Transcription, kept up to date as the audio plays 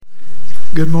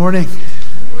Good morning.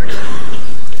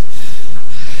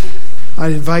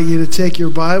 I'd invite you to take your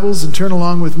Bibles and turn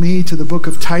along with me to the book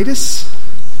of Titus.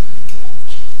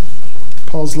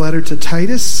 Paul's letter to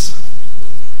Titus.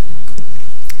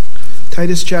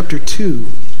 Titus chapter 2.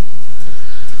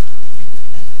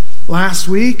 Last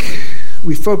week,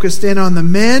 we focused in on the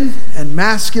men and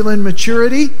masculine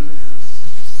maturity.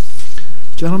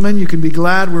 Gentlemen, you can be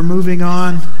glad we're moving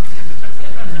on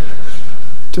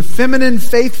to feminine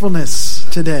faithfulness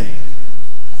today.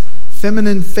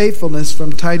 Feminine faithfulness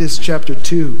from Titus chapter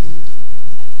 2.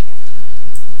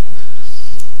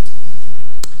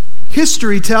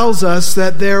 History tells us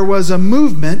that there was a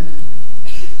movement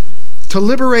to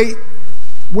liberate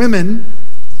women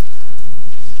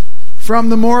from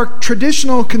the more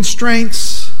traditional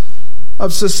constraints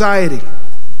of society.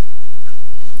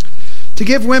 To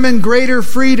give women greater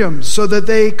freedom so that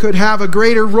they could have a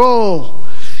greater role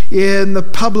in the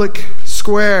public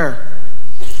square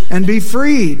and be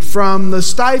freed from the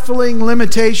stifling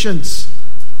limitations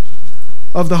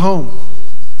of the home.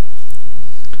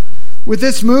 With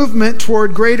this movement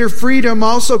toward greater freedom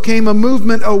also came a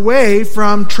movement away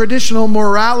from traditional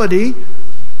morality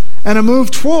and a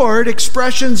move toward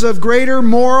expressions of greater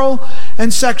moral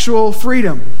and sexual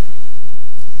freedom.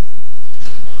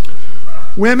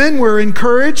 Women were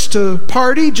encouraged to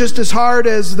party just as hard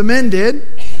as the men did,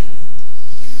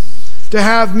 to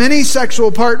have many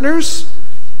sexual partners,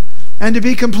 and to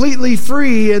be completely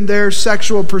free in their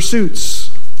sexual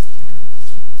pursuits.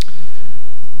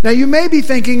 Now, you may be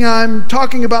thinking I'm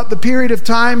talking about the period of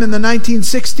time in the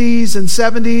 1960s and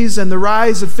 70s and the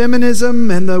rise of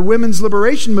feminism and the women's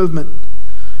liberation movement,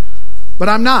 but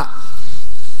I'm not.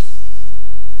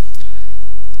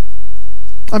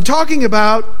 I'm talking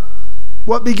about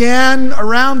what began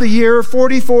around the year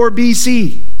 44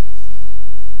 BC.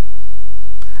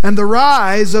 And the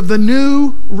rise of the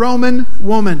new Roman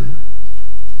woman.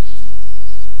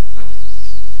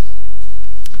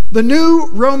 The new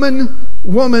Roman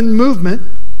woman movement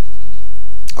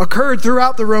occurred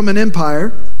throughout the Roman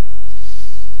Empire.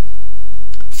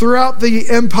 Throughout the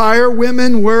empire,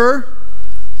 women were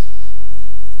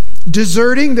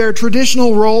deserting their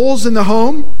traditional roles in the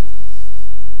home,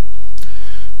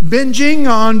 binging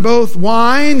on both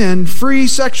wine and free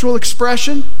sexual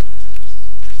expression,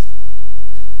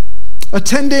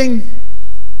 attending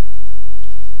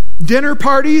dinner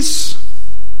parties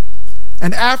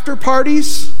and after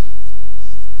parties,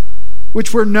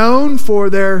 which were known for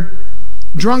their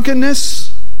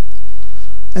drunkenness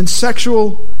and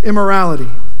sexual immorality.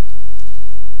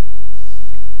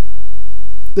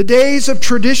 The days of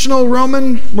traditional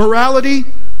Roman morality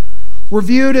were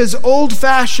viewed as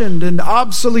old-fashioned and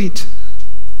obsolete.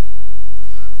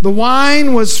 The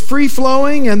wine was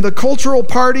free-flowing and the cultural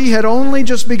party had only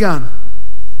just begun.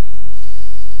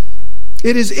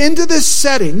 It is into this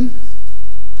setting,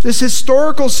 this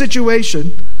historical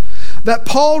situation, that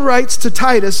Paul writes to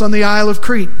Titus on the Isle of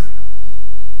Crete.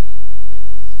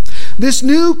 This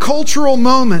new cultural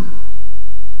moment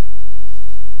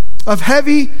of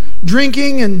heavy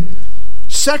drinking and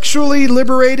sexually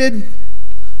liberated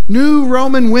new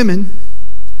Roman women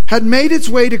had made its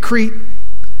way to Crete,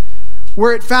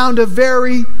 where it found a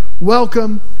very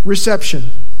welcome reception.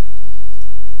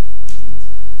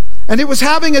 And it was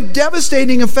having a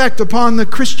devastating effect upon the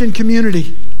Christian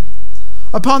community,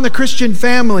 upon the Christian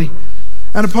family,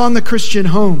 and upon the Christian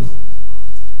home.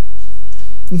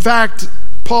 In fact,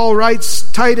 Paul writes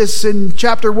Titus in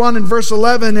chapter 1 and verse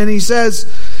 11, and he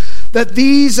says that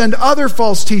these and other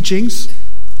false teachings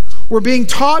were being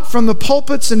taught from the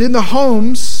pulpits and in the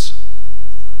homes,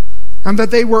 and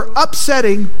that they were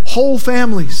upsetting whole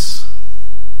families.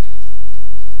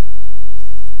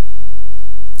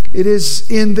 It is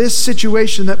in this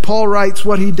situation that Paul writes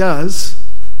what he does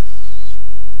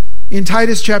in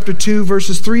Titus chapter 2,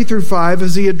 verses 3 through 5,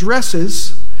 as he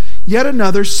addresses yet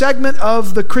another segment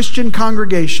of the Christian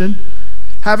congregation,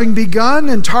 having begun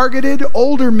and targeted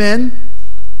older men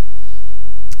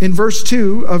in verse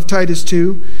 2 of Titus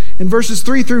 2. In verses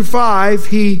 3 through 5,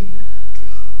 he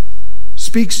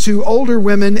speaks to older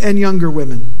women and younger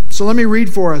women. So let me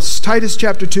read for us Titus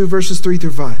chapter 2, verses 3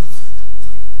 through 5.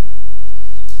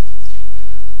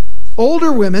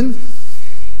 Older women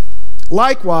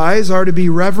likewise are to be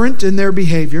reverent in their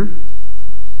behavior,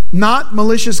 not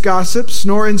malicious gossips,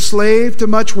 nor enslaved to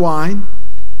much wine,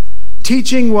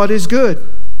 teaching what is good,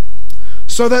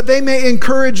 so that they may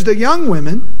encourage the young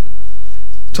women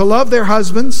to love their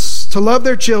husbands, to love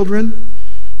their children,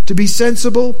 to be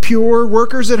sensible, pure,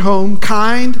 workers at home,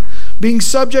 kind, being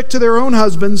subject to their own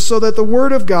husbands, so that the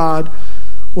word of God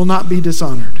will not be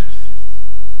dishonored.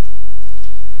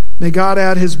 May God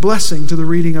add his blessing to the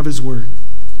reading of his word.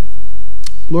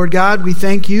 Lord God, we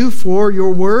thank you for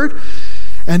your word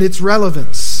and its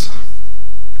relevance.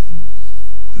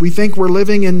 We think we're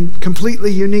living in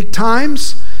completely unique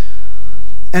times,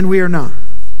 and we are not.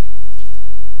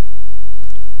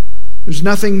 There's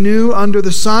nothing new under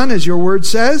the sun, as your word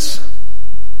says,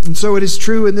 and so it is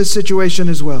true in this situation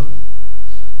as well.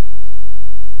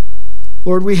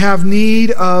 Lord, we have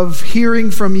need of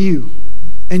hearing from you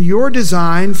and your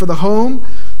design for the home,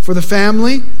 for the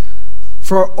family,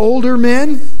 for older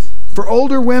men, for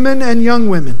older women and young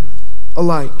women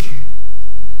alike.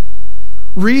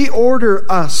 Reorder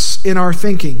us in our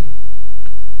thinking.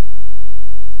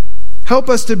 Help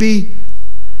us to be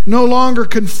no longer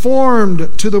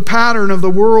conformed to the pattern of the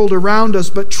world around us,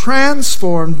 but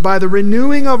transformed by the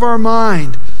renewing of our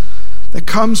mind that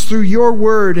comes through your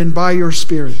word and by your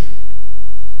Spirit.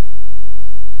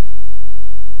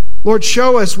 Lord,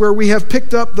 show us where we have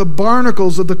picked up the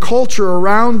barnacles of the culture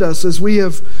around us as we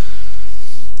have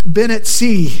been at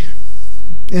sea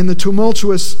in the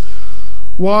tumultuous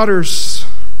waters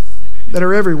that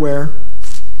are everywhere.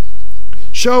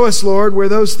 Show us, Lord, where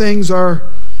those things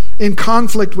are in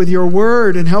conflict with your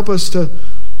word, and help us to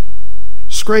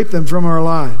scrape them from our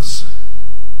lives.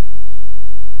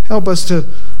 Help us to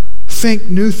think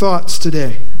new thoughts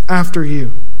today after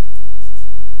you.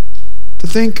 To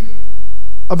think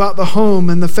about the home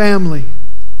and the family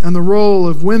and the role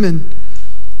of women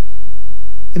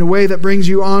in a way that brings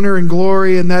you honor and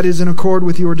glory, and that is in accord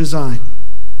with your design.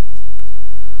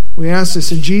 We ask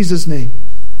this in Jesus' name.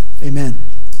 Amen.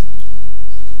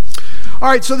 All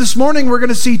right, so this morning we're going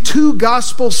to see two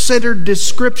gospel-centered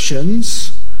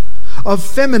descriptions of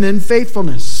feminine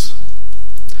faithfulness.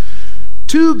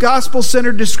 Two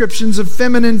gospel-centered descriptions of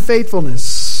feminine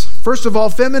faithfulness. First of all,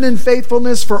 feminine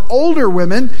faithfulness for older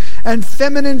women and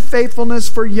feminine faithfulness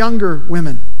for younger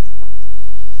women.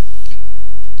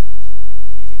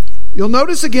 You'll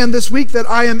notice again this week that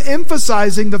I am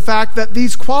emphasizing the fact that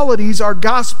these qualities are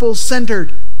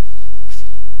gospel-centered.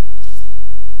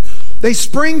 They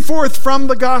spring forth from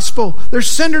the gospel. They're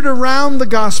centered around the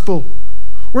gospel.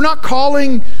 We're not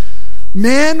calling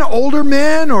men,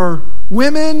 or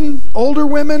women, older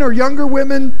women or younger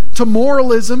women, to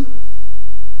moralism,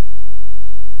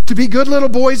 to be good little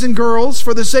boys and girls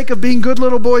for the sake of being good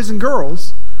little boys and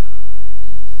girls.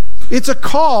 It's a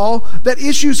call that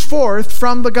issues forth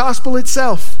from the gospel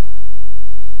itself.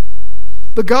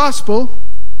 The gospel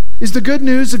is the good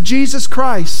news of Jesus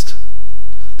Christ.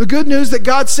 The good news that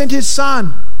God sent His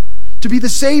Son to be the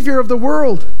Savior of the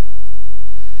world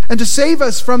and to save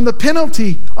us from the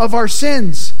penalty of our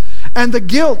sins and the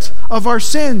guilt of our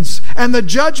sins and the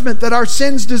judgment that our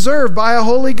sins deserve by a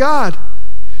holy God.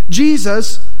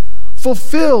 Jesus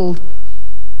fulfilled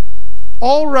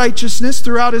all righteousness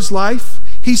throughout His life.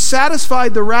 He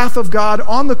satisfied the wrath of God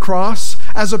on the cross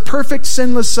as a perfect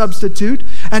sinless substitute,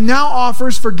 and now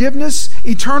offers forgiveness,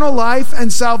 eternal life,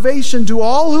 and salvation to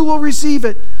all who will receive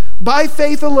it by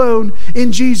faith alone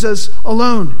in Jesus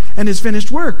alone and His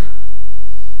finished work.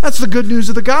 That's the good news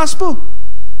of the gospel.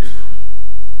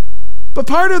 But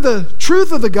part of the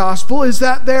truth of the gospel is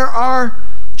that there are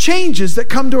changes that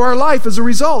come to our life as a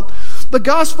result. The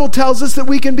gospel tells us that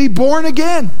we can be born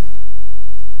again,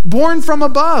 born from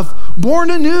above, born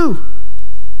anew,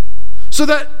 so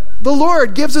that the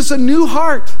Lord gives us a new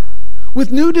heart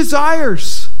with new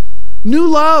desires, new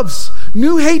loves,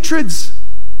 new hatreds.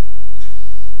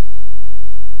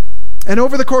 And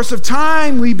over the course of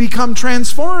time, we become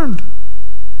transformed.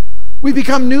 We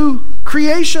become new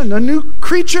creation, a new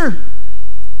creature,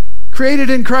 created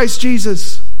in Christ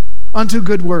Jesus unto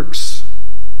good works.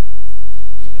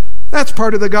 That's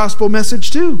part of the gospel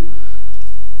message too.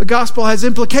 The gospel has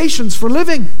implications for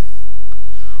living.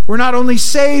 We're not only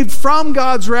saved from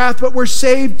God's wrath, but we're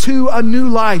saved to a new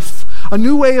life, a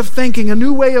new way of thinking, a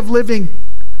new way of living,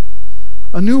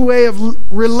 a new way of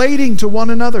relating to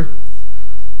one another.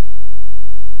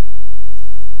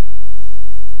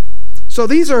 So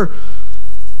these are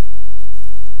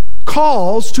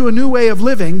calls to a new way of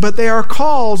living, but they are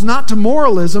calls not to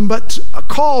moralism, but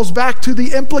calls back to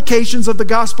the implications of the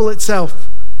gospel itself.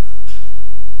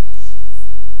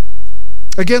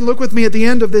 Again, look with me at the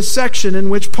end of this section in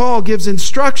which Paul gives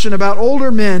instruction about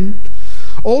older men,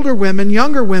 older women,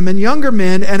 younger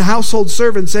men, and household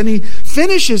servants. And he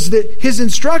finishes his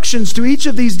instructions to each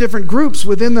of these different groups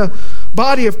within the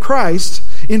body of Christ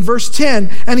in verse 10.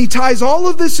 And he ties all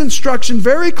of this instruction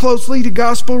very closely to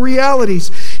gospel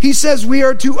realities. He says we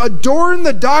are to adorn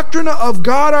the doctrine of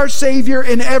God our Savior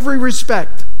in every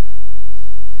respect,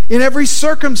 in every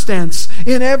circumstance,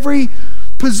 in every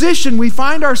position we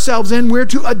find ourselves in. We're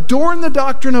to adorn the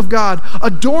doctrine of God,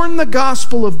 adorn the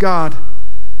gospel of God,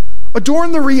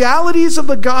 Adorn the realities of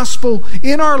the gospel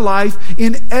in our life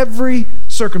in every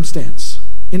circumstance,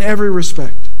 in every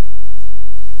respect.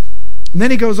 And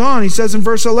then he goes on, he says in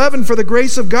verse 11, "For the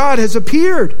grace of God has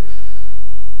appeared,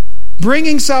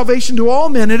 bringing salvation to all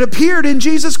men." It appeared in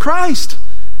Jesus Christ.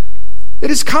 It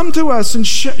has come to us and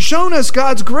shown us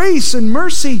God's grace and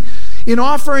mercy in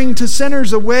offering to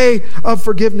sinners a way of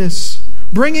forgiveness.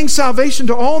 Bringing salvation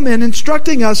to all men,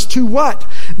 instructing us to what?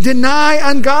 Deny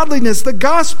ungodliness. The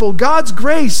gospel, God's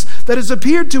grace that has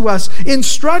appeared to us,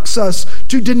 instructs us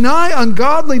to deny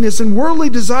ungodliness and worldly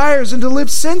desires and to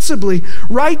live sensibly,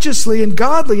 righteously, and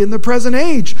godly in the present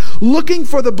age, looking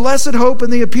for the blessed hope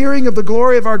and the appearing of the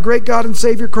glory of our great God and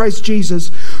Savior Christ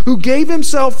Jesus, who gave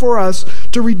himself for us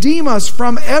to redeem us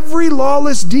from every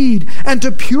lawless deed and to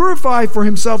purify for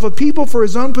himself a people for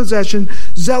his own possession,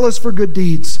 zealous for good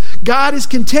deeds. God is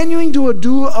continuing to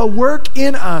do a work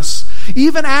in us,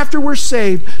 even after we're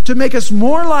saved, to make us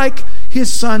more like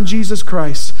his Son, Jesus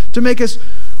Christ, to make us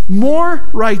more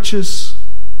righteous,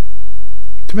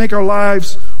 to make our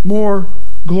lives more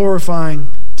glorifying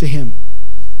to him.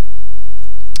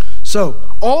 So,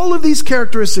 all of these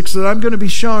characteristics that I'm going to be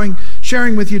sharing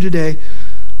with you today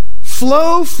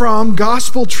flow from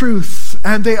gospel truth,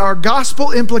 and they are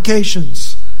gospel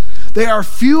implications. They are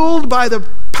fueled by the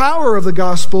power of the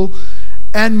gospel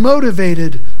and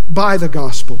motivated by the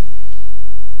gospel.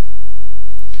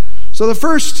 So the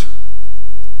first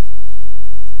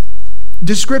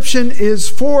description is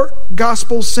 4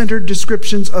 gospel-centered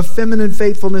descriptions of feminine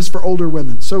faithfulness for older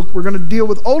women. So we're going to deal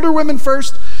with older women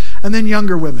first and then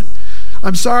younger women.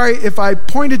 I'm sorry if I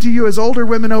pointed to you as older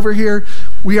women over here.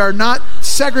 We are not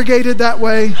segregated that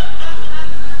way.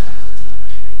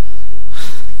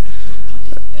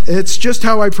 It's just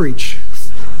how I preach.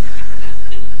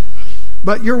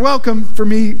 But you're welcome for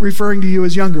me referring to you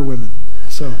as younger women.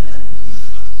 So,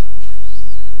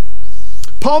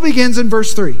 Paul begins in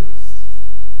verse 3,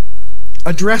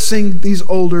 addressing these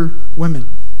older women.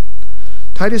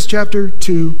 Titus chapter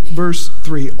 2, verse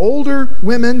 3. Older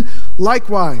women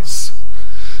likewise,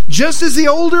 just as the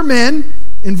older men,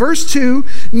 in verse 2,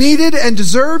 needed and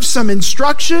deserved some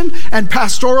instruction and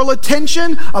pastoral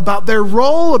attention about their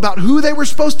role, about who they were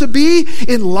supposed to be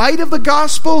in light of the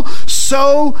gospel,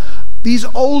 so these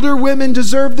older women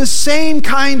deserve the same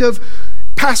kind of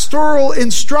pastoral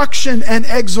instruction and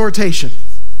exhortation.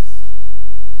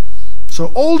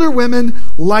 So older women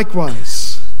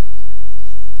likewise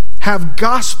have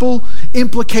gospel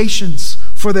implications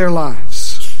for their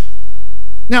lives.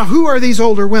 Now, who are these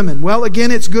older women? Well,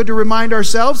 again, it's good to remind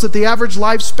ourselves that the average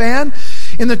lifespan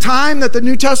in the time that the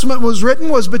New Testament was written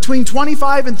was between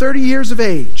 25 and 30 years of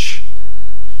age.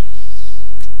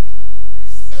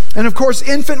 And of course,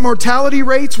 infant mortality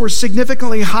rates were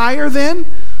significantly higher then,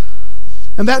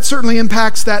 and that certainly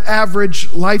impacts that average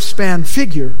lifespan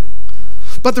figure.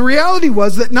 But the reality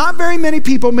was that not very many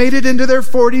people made it into their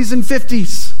 40s and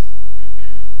 50s.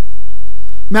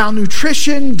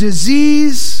 Malnutrition,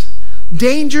 disease,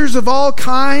 dangers of all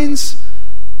kinds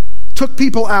took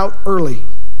people out early.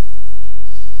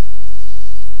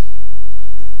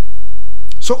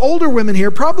 So older women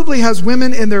here probably has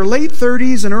women in their late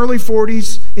 30s and early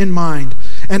 40s in mind,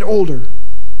 and older.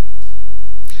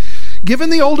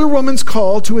 Given the older woman's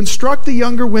call to instruct the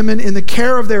younger women in the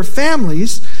care of their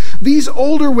families, these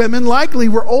older women likely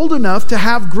were old enough to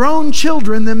have grown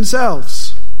children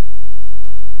themselves.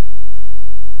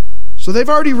 So they've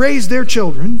already raised their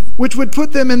children, which would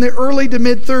put them in the early to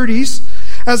mid-30s,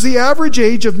 as the average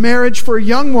age of marriage for a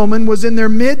young woman was in their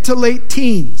mid to late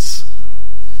teens.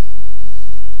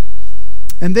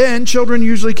 And then children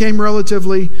usually came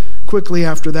relatively quickly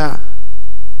after that.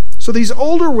 So these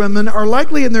older women are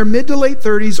likely in their mid to late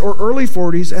 30s or early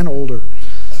 40s and older.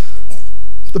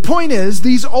 The point is,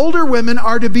 these older women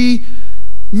are to be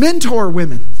mentor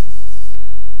women,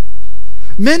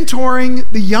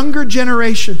 mentoring the younger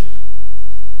generation,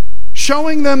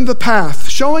 showing them the path,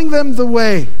 showing them the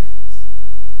way.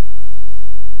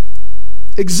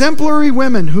 Exemplary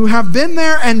women who have been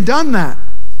there and done that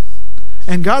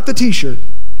and got the t-shirt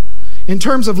in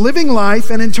terms of living life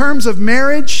and in terms of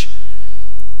marriage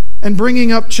and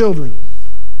bringing up children.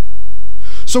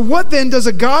 So what then does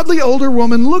a godly older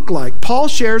woman look like? Paul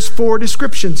shares 4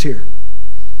 descriptions here.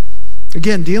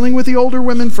 Again, dealing with the older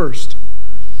women first.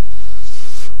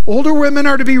 Older women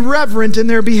are to be reverent in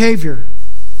their behavior.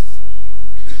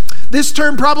 This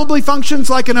term probably functions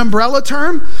like an umbrella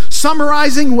term,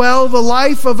 summarizing well the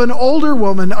life of an older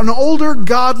woman, an older,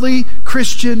 godly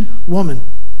Christian woman.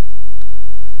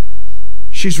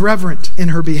 She's reverent in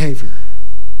her behavior.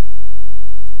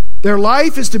 Their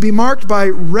life is to be marked by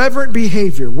reverent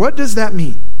behavior. What does that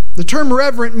mean? The term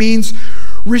reverent means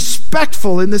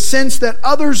respectful in the sense that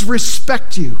others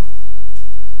respect you.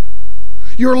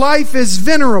 Your life is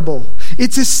venerable.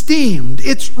 It's esteemed.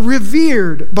 It's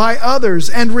revered by others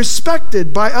and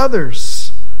respected by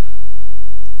others.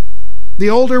 The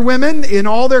older women, in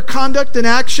all their conduct and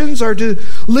actions, are to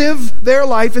live their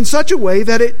life in such a way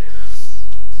that it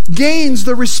gains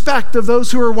the respect of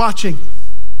those who are watching,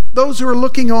 those who are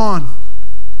looking on.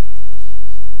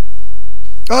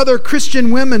 Other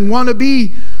Christian women want to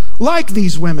be like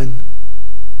these women.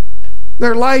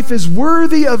 Their life is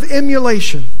worthy of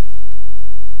emulation.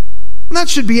 And that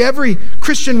should be every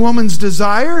Christian woman's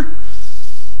desire.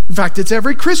 In fact, it's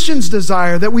every Christian's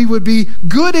desire that we would be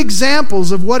good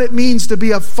examples of what it means to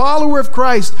be a follower of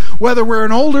Christ, whether we're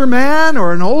an older man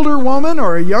or an older woman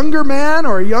or a younger man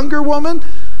or a younger woman.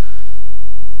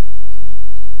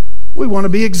 We want to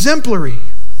be exemplary.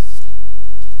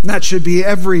 And that should be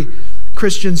every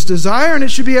Christian's desire, and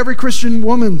it should be every Christian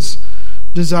woman's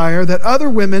desire that other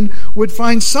women would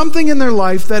find something in their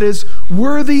life that is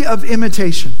worthy of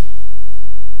imitation,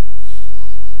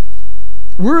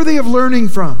 worthy of learning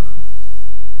from.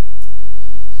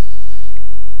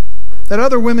 That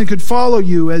other women could follow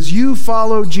you as you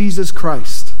follow Jesus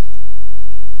Christ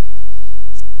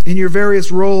in your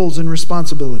various roles and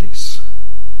responsibilities.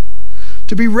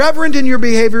 To be reverent in your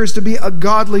behavior is to be a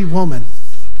godly woman,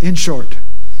 in short.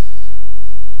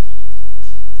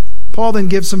 Paul then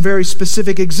gives some very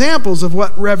specific examples of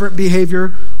what reverent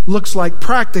behavior looks like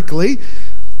practically.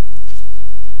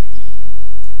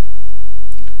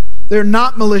 They're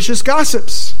not malicious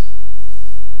gossips.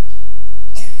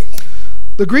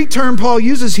 The Greek term Paul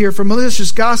uses here for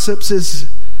malicious gossips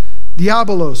is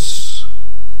diabolos.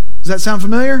 Does that sound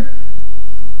familiar?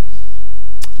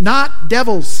 Not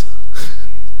devils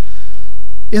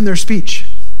in their speech.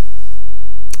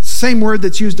 Same word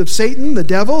that's used of Satan, the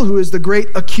devil, who is the great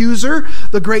accuser,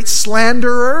 the great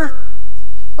slanderer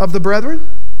of the brethren.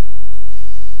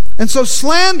 And so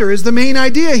slander is the main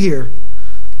idea here.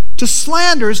 To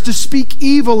slander is to speak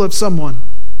evil of someone,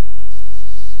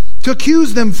 to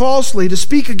accuse them falsely, to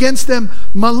speak against them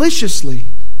maliciously.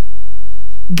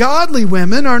 Godly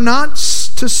women are not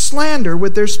to slander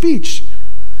with their speech.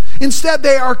 Instead,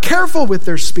 they are careful with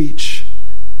their speech.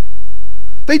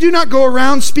 They do not go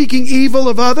around speaking evil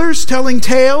of others, telling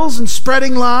tales and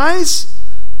spreading lies.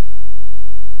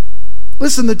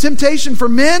 Listen, the temptation for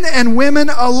men and women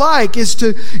alike is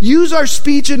to use our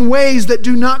speech in ways that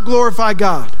do not glorify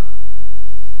God.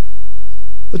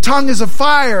 The tongue is a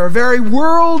fire, a very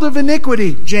world of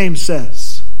iniquity, James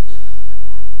says.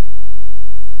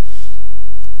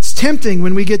 It's tempting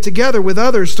when we get together with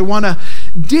others to want to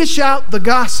dish out the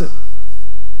gossip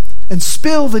and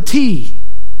spill the tea.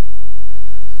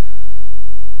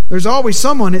 There's always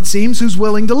someone, it seems, who's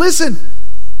willing to listen.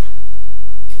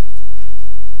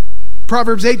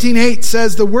 Proverbs 18:8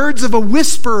 says, the words of a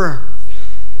whisperer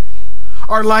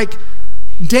are like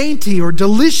dainty or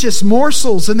delicious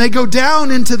morsels, and they go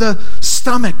down into the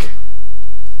stomach.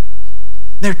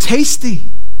 They're tasty.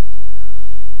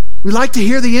 We like to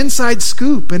hear the inside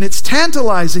scoop, and it's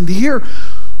tantalizing to hear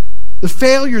the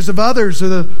failures of others or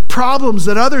the problems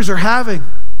that others are having.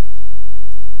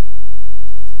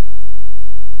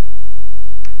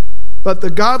 But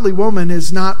the godly woman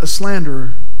is not a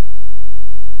slanderer.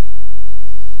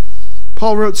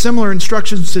 Paul wrote similar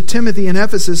instructions to Timothy in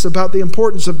Ephesus about the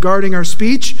importance of guarding our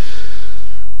speech.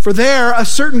 For there, a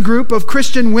certain group of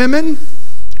Christian women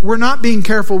were not being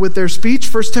careful with their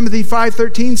speech. 1 Timothy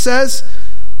 5:13 says,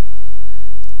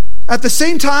 at the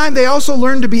same time, they also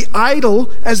learn to be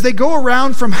idle as they go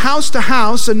around from house to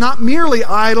house, and not merely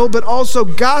idle, but also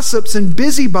gossips and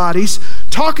busybodies,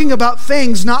 talking about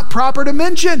things not proper to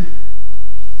mention.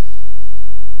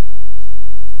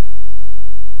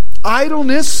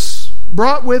 Idleness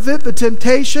brought with it the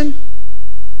temptation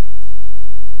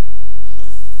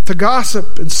to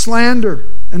gossip and slander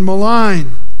and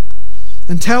malign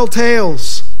and tell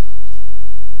tales.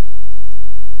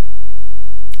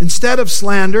 Instead of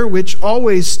slander, which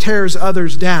always tears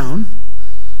others down,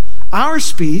 our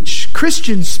speech,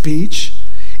 Christian speech,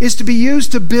 is to be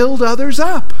used to build others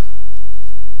up.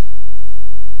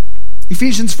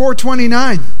 Ephesians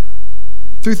 4:29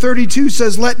 through 32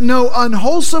 says, let no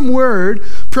unwholesome word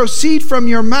proceed from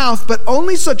your mouth, but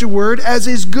only such a word as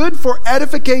is good for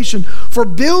edification, for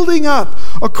building up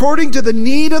according to the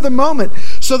need of the moment,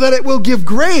 so that it will give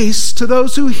grace to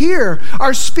those who hear.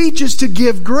 Our speech is to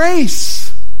give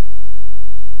grace.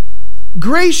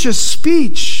 Gracious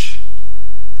speech.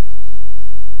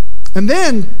 And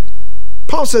then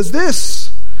Paul says this,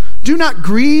 do not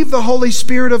grieve the Holy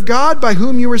Spirit of God, by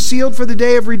whom you were sealed for the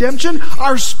day of redemption.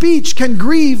 Our speech can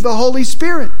grieve the Holy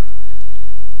Spirit.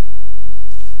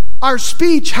 our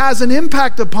speech has an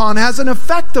impact upon, has an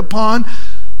effect upon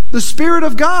the Spirit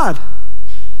of God,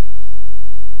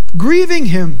 grieving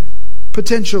Him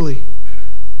potentially.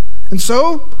 And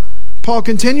so, Paul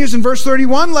continues in verse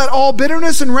 31, let all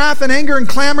bitterness and wrath and anger and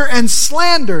clamor and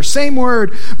slander, same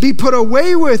word, be put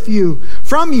away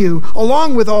from you,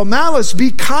 along with all malice. Be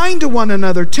kind to one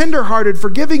another, tenderhearted,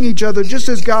 forgiving each other, just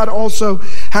as God also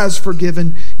has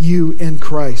forgiven you in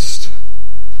Christ.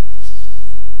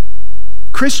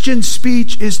 Christian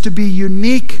speech is to be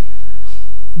unique,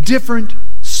 different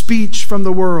speech from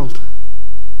the world,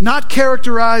 not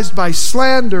characterized by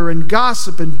slander and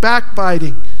gossip and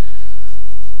backbiting,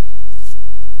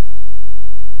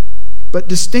 but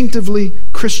distinctively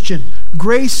Christian,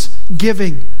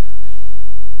 grace-giving,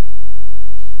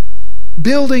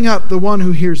 building up the one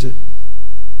who hears it.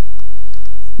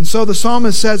 And so the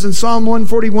psalmist says in Psalm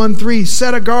 141:3,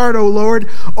 set a guard, O Lord,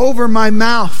 over my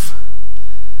mouth.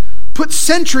 Put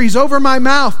sentries over my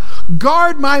mouth.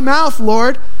 Guard my mouth,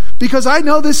 Lord, because I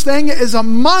know this thing is a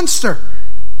monster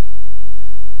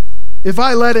if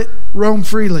I let it roam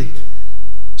freely.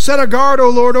 Set a guard, O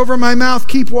Lord, over my mouth.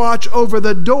 Keep watch over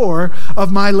the door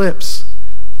of my lips.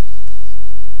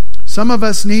 Some of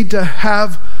us need to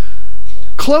have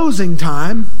closing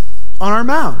time on our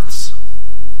mouths.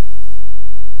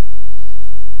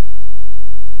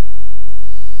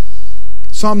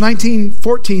 Psalm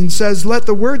 19:14 says, let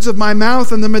the words of my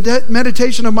mouth and the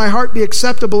meditation of my heart be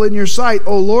acceptable in your sight,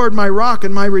 O Lord, my rock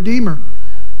and my redeemer.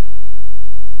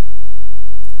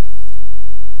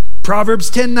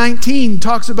 Proverbs 10:19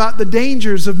 talks about the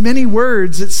dangers of many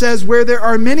words. It says, where there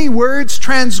are many words,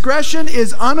 transgression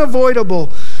is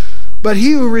unavoidable, but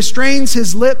he who restrains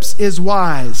his lips is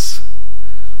wise.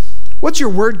 What's your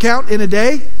word count in a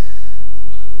day?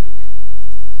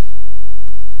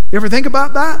 You ever think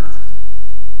about that?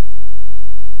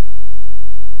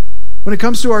 When it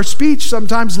comes to our speech,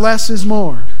 sometimes less is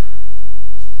more.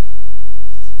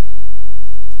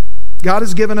 God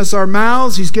has given us our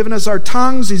mouths, He's given us our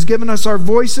tongues, He's given us our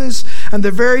voices, and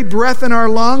the very breath in our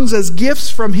lungs as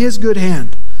gifts from His good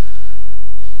hand.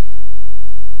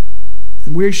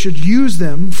 And we should use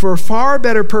them for far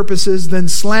better purposes than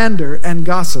slander and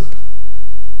gossip.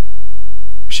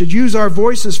 We should use our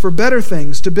voices for better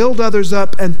things, to build others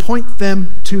up and point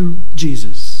them to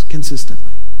Jesus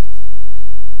consistently.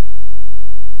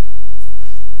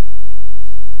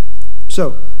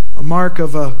 So, a mark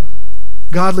of a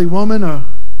godly woman, a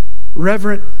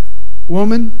reverent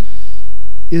woman,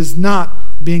 is not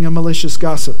being a malicious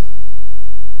gossip.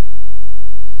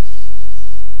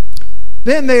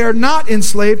 Then they are not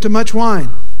enslaved to much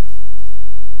wine.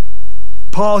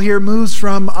 Paul here moves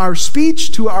from our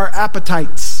speech to our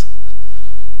appetites.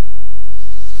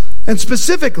 And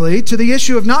specifically to the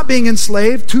issue of not being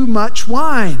enslaved to much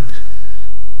wine.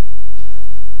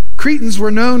 Cretans were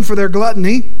known for their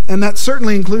gluttony, and that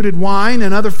certainly included wine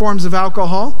and other forms of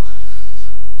alcohol.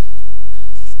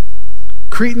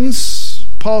 Cretans,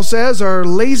 Paul says, are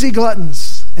lazy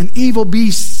gluttons and evil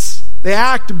beasts. They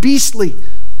act beastly.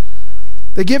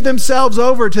 They give themselves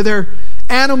over to their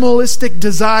animalistic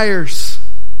desires.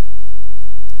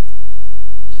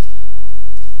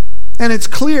 And it's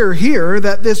clear here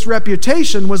that this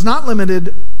reputation was not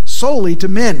limited solely to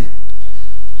men.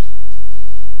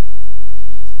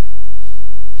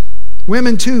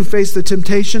 Women, too, face the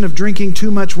temptation of drinking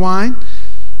too much wine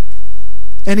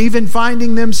and even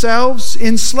finding themselves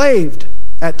enslaved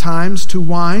at times to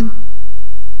wine.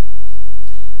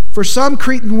 For some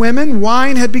Cretan women,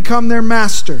 wine had become their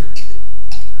master.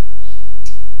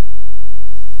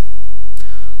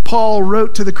 Paul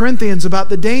wrote to the Corinthians about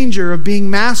the danger of being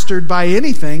mastered by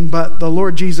anything but the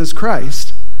Lord Jesus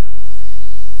Christ.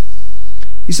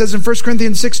 He says in 1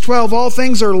 Corinthians 6:12, all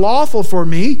things are lawful for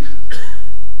me,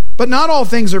 but not all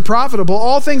things are profitable.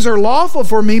 All things are lawful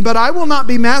for me, but I will not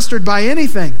be mastered by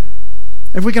anything.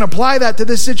 If we can apply that to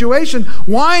this situation,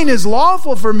 wine is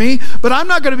lawful for me, but I'm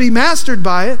not going to be mastered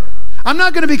by it. I'm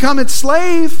not going to become its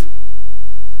slave.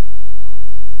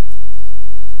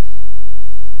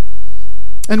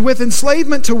 And with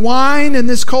enslavement to wine in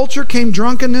this culture came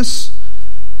drunkenness,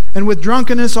 and with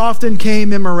drunkenness often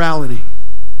came immorality.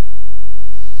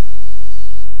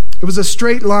 It was a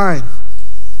straight line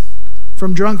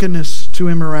from drunkenness to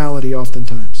immorality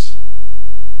oftentimes.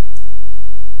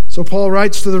 So Paul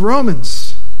writes to the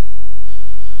Romans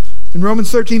in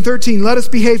Romans 13:13, let us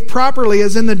behave properly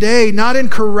as in the day, not in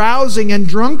carousing and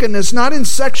drunkenness, not in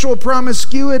sexual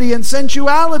promiscuity and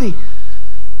sensuality.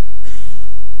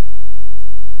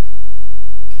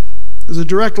 There's a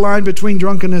direct line between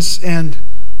drunkenness and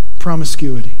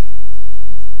promiscuity.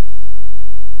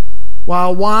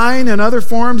 While wine and other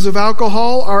forms of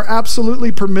alcohol are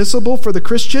absolutely permissible for the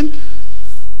Christian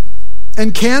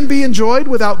and can be enjoyed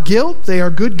without guilt, they are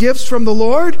good gifts from the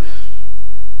Lord.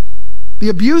 The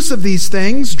abuse of these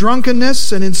things,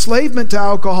 drunkenness and enslavement to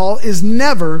alcohol, is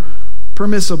never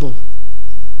permissible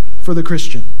for the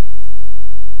Christian.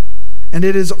 And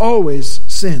it is always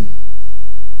sin.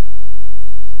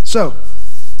 So,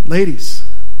 ladies,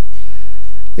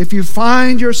 if you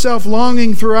find yourself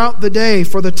longing throughout the day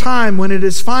for the time when it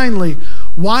is finally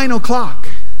wine o'clock,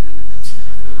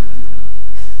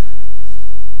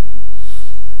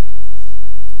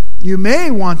 you may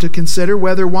want to consider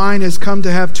whether wine has come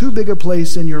to have too big a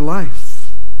place in your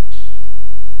life.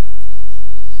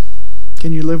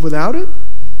 Can you live without it?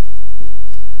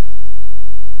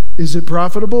 Is it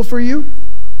profitable for you?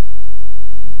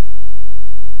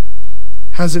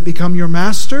 Has it become your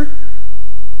master?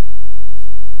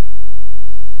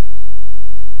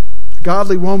 A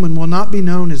godly woman will not be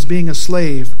known as being a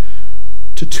slave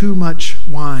to too much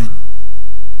wine.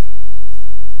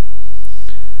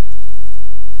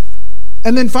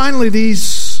 And then finally,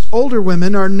 these older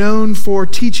women are known for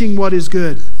teaching what is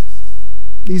good.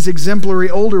 These exemplary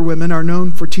older women are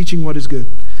known for teaching what is good.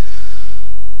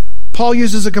 Paul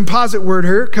uses a composite word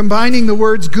here, combining the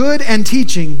words good and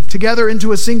teaching together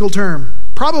into a single term,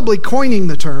 probably coining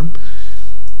the term.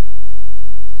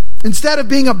 Instead of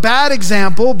being a bad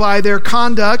example by their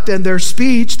conduct and their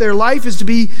speech, their life is to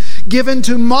be given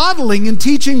to modeling and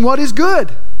teaching what is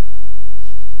good.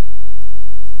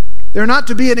 They're not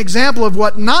to be an example of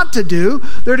what not to do.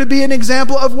 They're to be an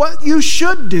example of what you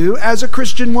should do as a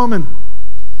Christian woman.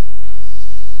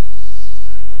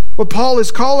 What Paul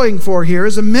is calling for here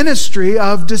is a ministry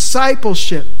of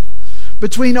discipleship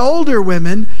between older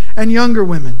women and younger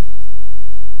women.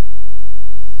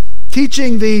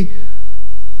 Teaching the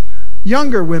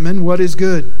younger women what is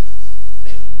good.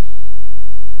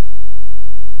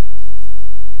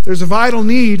 There's a vital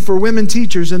need for women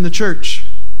teachers in the church.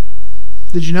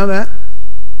 Did you know that?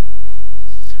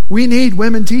 We need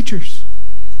women teachers.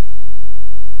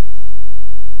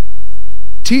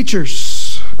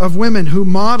 Teachers of women who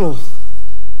model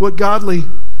what godly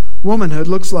womanhood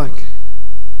looks like.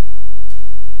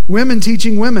 Women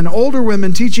teaching women, older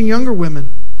women teaching younger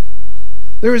women.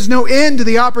 There is no end to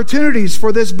the opportunities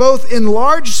for this, both in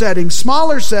large settings,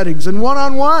 smaller settings, and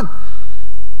one-on-one.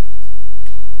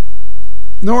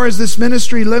 Nor is this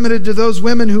ministry limited to those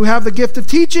women who have the gift of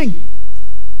teaching.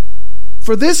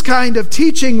 For this kind of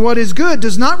teaching what is good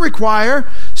does not require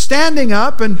standing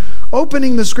up and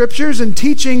opening the Scriptures and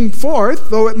teaching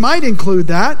forth, though it might include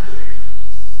that,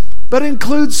 but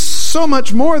includes so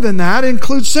much more than that. It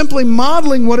includes simply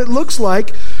modeling what it looks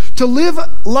like to live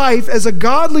life as a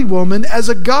godly woman, as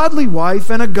a godly wife,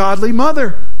 and a godly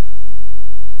mother.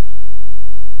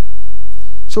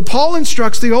 So Paul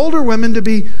instructs the older women to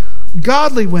be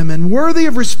godly women, worthy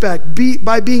of respect,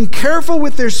 by being careful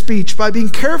with their speech, by being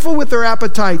careful with their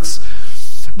appetites,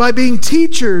 by being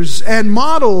teachers and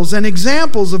models and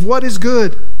examples of what is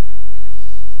good.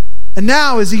 And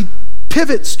now, as he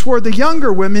pivots toward the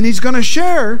younger women, he's going to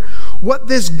share what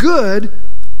this good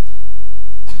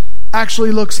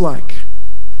actually looks like.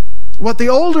 What the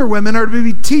older women are to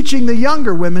be teaching the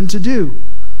younger women to do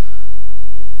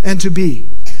and to be.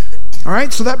 All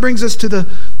right, so that brings us to the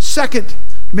second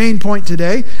main point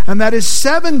today, and that is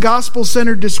 7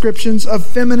 gospel-centered descriptions of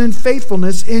feminine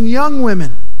faithfulness in young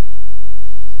women.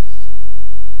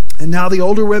 And now the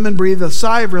older women breathe a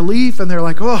sigh of relief, and they're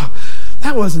like, oh,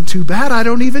 that wasn't too bad. I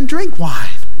don't even drink wine.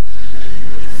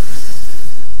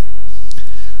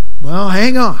 Well,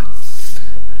 hang on.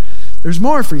 There's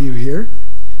more for you here,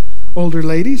 older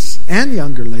ladies and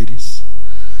younger ladies.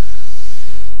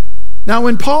 Now,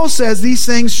 when Paul says these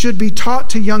things should be taught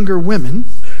to younger women,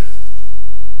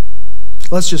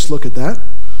 let's just look at that.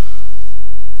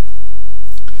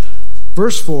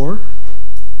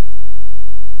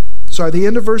 The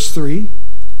end of verse 3,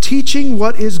 teaching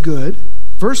what is good.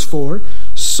 Verse 4,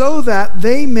 so that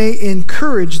they may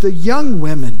encourage the young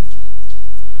women.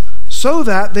 So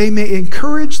that they may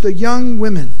encourage the young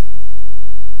women.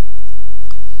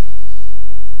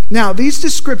 Now, these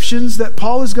descriptions that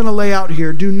Paul is going to lay out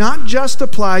here do not just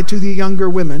apply to the younger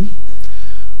women,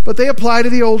 but they apply to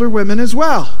the older women as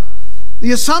well.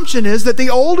 The assumption is that the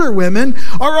older women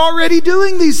are already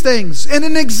doing these things in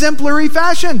an exemplary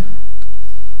fashion.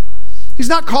 He's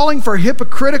not calling for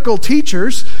hypocritical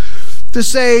teachers to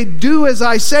say, do as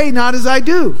I say, not as I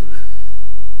do.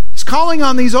 He's calling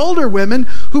on these older women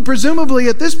who presumably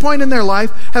at this point in their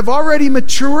life have already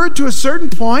matured to a certain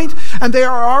point, and they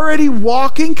are already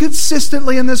walking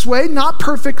consistently in this way, not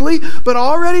perfectly, but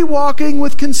already walking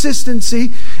with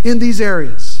consistency in these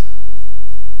areas.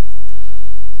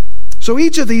 So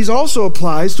each of these also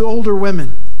applies to older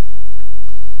women.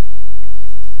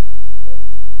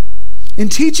 In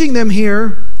teaching them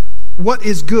here what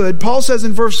is good, Paul says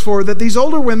in verse 4 that these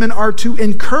older women are to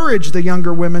encourage the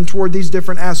younger women toward these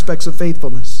different aspects of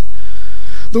faithfulness.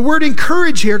 The word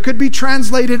encourage here could be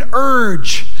translated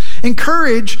urge.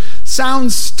 Encourage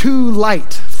sounds too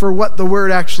light for what the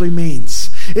word actually means.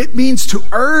 It means to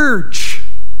urge.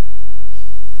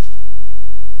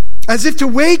 As if to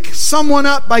wake someone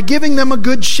up by giving them a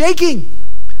good shaking.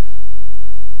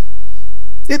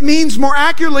 It means more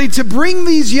accurately to bring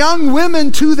these young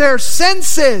women to their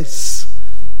senses.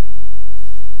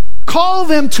 Call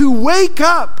them to wake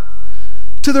up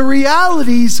to the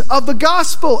realities of the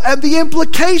gospel and the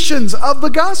implications of the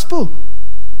gospel.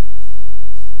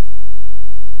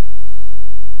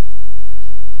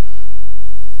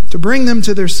 To bring them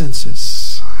to their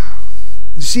senses.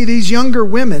 You see, these younger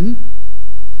women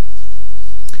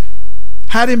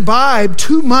had imbibed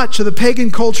too much of the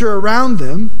pagan culture around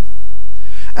them,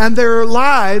 and their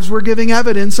lives were giving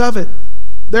evidence of it.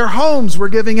 Their homes were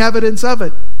giving evidence of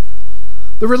it.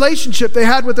 The relationship they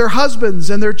had with their husbands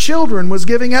and their children was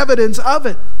giving evidence of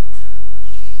it.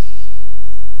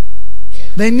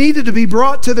 They needed to be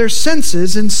brought to their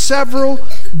senses in several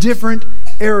different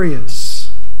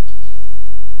areas.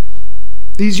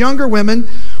 These younger women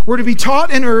were to be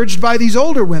taught and urged by these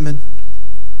older women,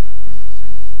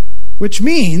 which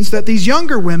means that these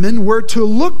younger women were to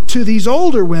look to these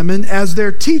older women as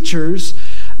their teachers,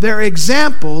 their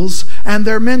examples, and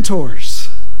their mentors,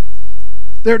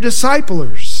 their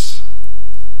disciplers.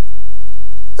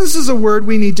 This is a word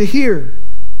we need to hear.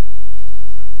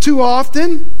 Too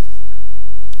often,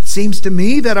 it seems to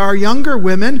me that our younger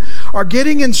women are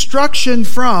getting instruction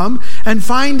from and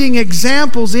finding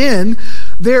examples in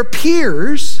their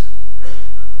peers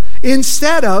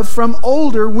instead of from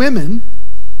older women.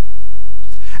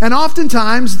 And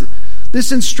oftentimes,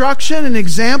 this instruction and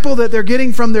example that they're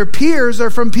getting from their peers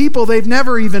are from people they've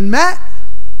never even met.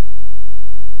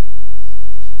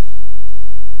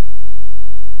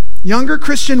 Younger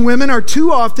Christian women are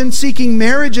too often seeking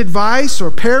marriage advice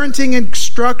or parenting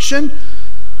instruction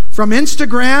from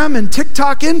Instagram and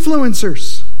TikTok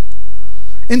influencers,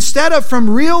 instead of from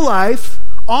real life,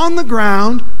 on the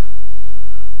ground,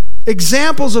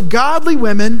 examples of godly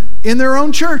women in their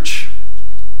own church.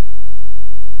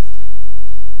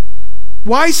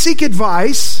 Why seek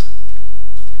advice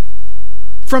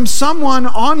from someone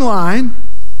online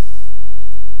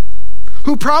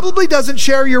who probably doesn't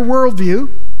share your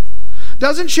worldview,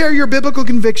 doesn't share your biblical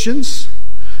convictions,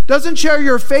 doesn't share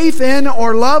your faith in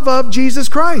or love of Jesus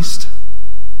Christ?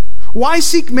 Why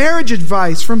seek marriage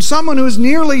advice from someone who is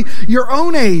nearly your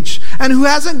own age and who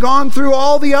hasn't gone through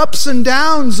all the ups and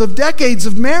downs of decades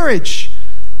of marriage?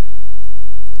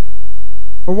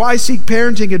 Or why seek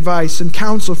parenting advice and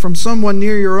counsel from someone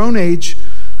near your own age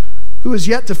who is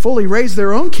yet to fully raise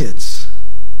their own kids?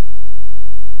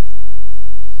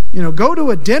 Go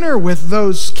to a dinner with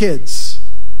those kids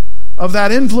of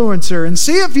that influencer and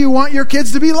see if you want your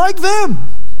kids to be like them.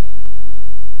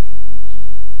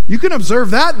 You can observe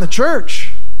that in the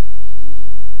church.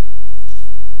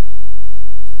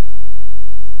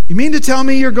 You mean to tell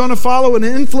me you're going to follow an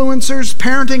influencer's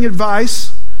parenting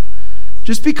advice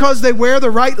just because they wear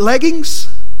the right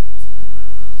leggings,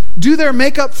 do their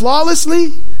makeup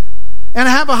flawlessly, and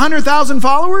have 100,000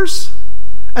 followers,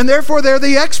 and therefore they're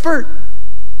the expert?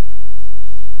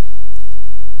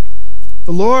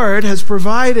 The Lord has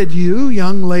provided you,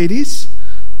 young ladies,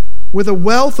 with a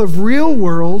wealth of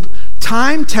real-world,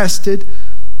 time-tested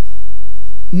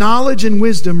knowledge and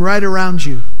wisdom right around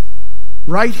you,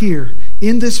 right here,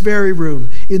 in this very room,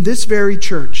 in this very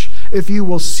church, if you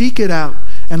will seek it out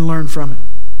and learn from it.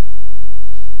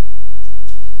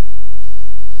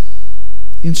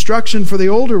 Instruction for the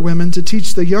older women to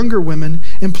teach the younger women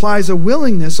implies a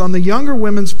willingness on the younger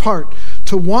women's part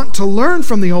to want to learn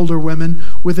from the older women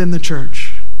within the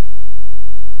church.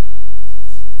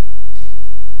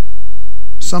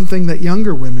 Something that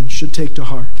younger women should take to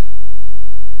heart.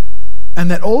 And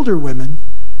that older women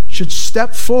should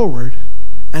step forward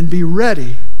and be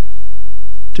ready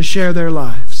to share their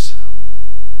lives.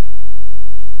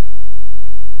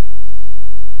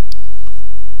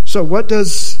 So what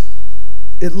does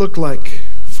it look like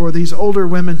for these older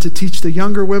women to teach the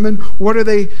younger women? What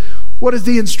does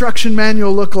the instruction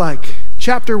manual look like?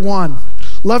 Chapter 1,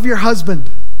 love your husband.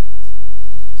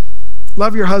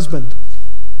 Love your husband.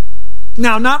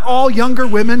 Now, not all younger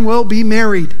women will be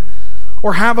married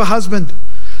or have a husband.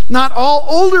 Not all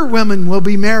older women will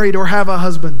be married or have a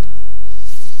husband.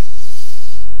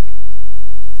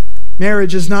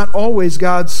 Marriage is not always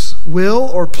God's will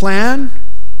or plan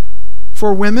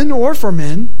for women or for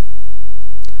men.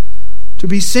 To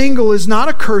be single is not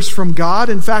a curse from God.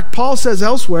 In fact, Paul says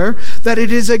elsewhere that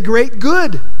it is a great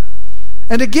good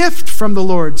and a gift from the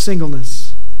Lord,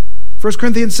 singleness. 1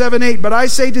 Corinthians 7:8, but I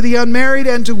say to the unmarried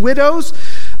and to widows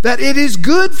that it is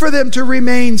good for them to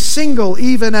remain single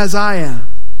even as I am.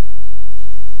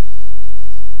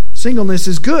 Singleness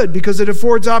is good because it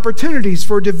affords opportunities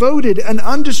for devoted and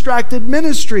undistracted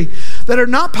ministry that are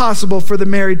not possible for the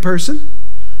married person.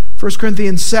 1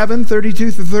 Corinthians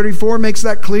 7:32-34 makes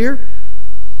that clear.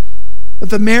 That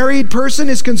the married person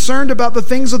is concerned about the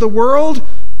things of the world.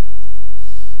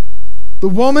 The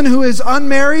woman who is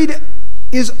unmarried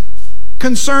is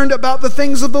concerned about the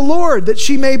things of the Lord, that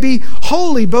she may be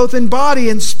holy both in body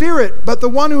and spirit. But the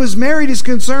one who is married is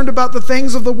concerned about the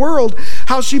things of the world,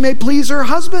 how she may please her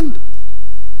husband.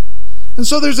 And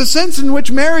so there's a sense in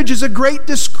which marriage is a great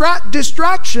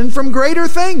distraction from greater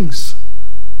things.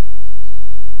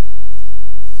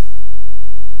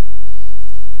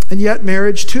 And yet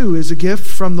marriage too is a gift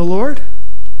from the Lord.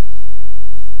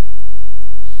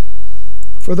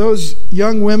 For those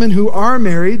young women who are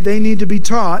married, they need to be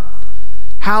taught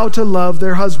how to love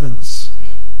their husbands.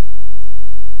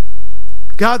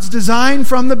 God's design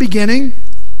from the beginning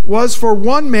was for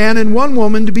one man and one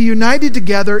woman to be united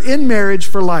together in marriage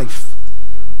for life.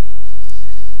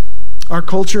 Our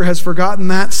culture has forgotten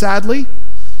that, sadly,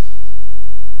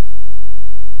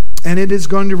 and it is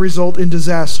going to result in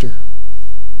disaster.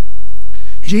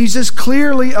 Jesus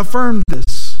clearly affirmed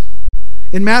this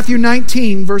in Matthew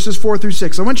 19, verses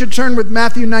 4-6. I want you to turn with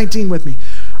Matthew 19 with me.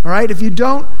 All right? If you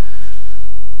don't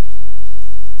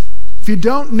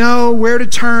know where to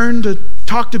turn to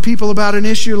talk to people about an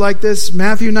issue like this,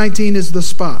 Matthew 19 is the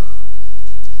spot.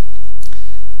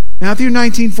 Matthew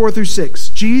 19,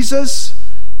 4-6. Jesus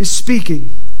is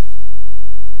speaking.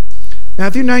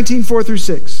 Matthew 19,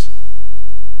 4-6.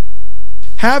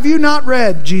 Have you not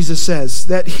read, Jesus says,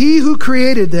 that he who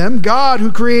created them, God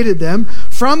who created them,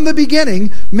 from the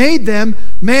beginning made them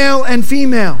male and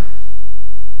female?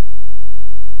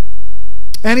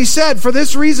 And he said, for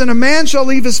this reason a man shall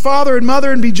leave his father and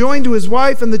mother and be joined to his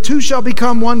wife, and the two shall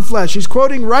become one flesh. He's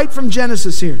quoting right from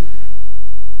Genesis here.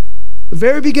 The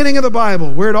very beginning of the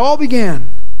Bible, where it all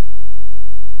began.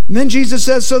 And then Jesus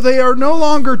says, so they are no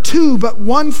longer two, but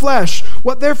one flesh.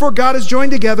 What therefore God has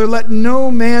joined together, let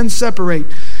no man separate.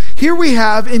 Here we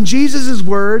have, in Jesus'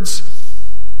 words,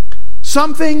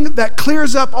 something that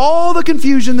clears up all the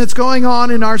confusion that's going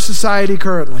on in our society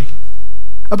currently.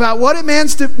 About what it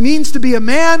means to be a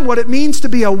man, what it means to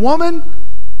be a woman.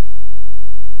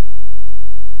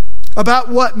 About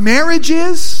what marriage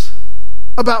is.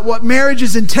 About what marriage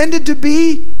is intended to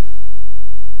be.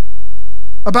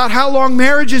 About how long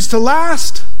marriage is to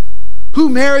last, who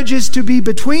marriage is to be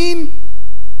between.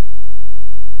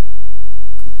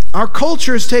 Our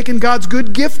culture has taken God's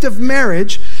good gift of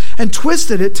marriage and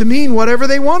twisted it to mean whatever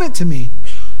they want it to mean.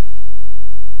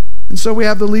 And so we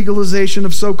have the legalization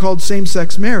of so-called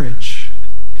same-sex marriage.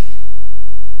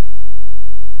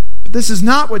 But this is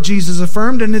not what Jesus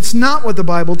affirmed, and it's not what the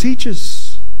Bible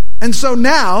teaches. And so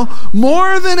now,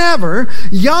 more than ever,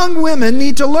 young women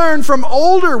need to learn from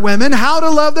older women how to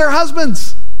love their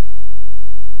husbands.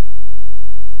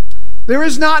 There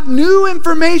is not new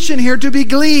information here to be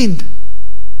gleaned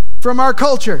from our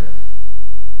culture.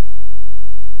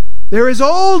 There is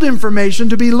old information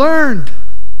to be learned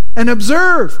and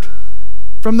observed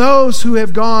from those who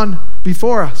have gone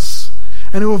before us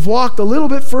and who have walked a little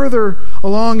bit further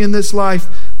along in this life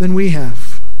than we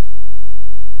have.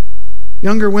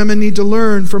 Younger women need to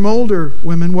learn from older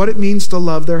women what it means to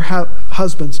love their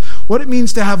husbands, what it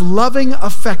means to have loving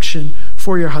affection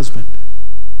for your husband,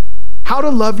 how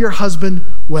to love your husband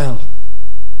well.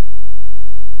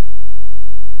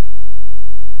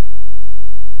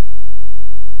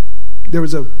 There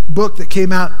was a book that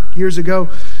came out years ago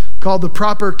called The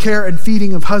Proper Care and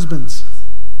Feeding of Husbands.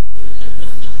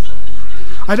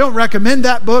 I don't recommend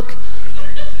that book,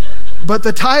 but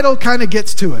the title kind of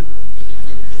gets to it.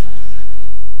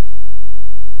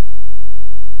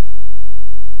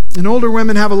 And older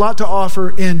women have a lot to offer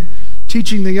in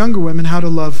teaching the younger women how to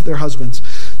love their husbands.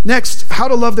 Next, how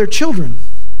to love their children.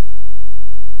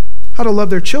 How to love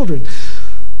their children.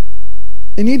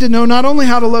 They need to know not only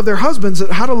how to love their husbands,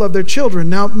 but how to love their children.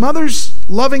 Now, mothers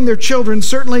loving their children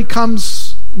certainly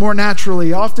comes more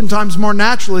naturally, oftentimes more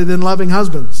naturally than loving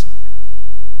husbands.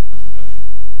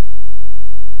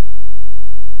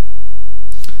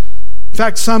 In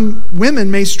fact, some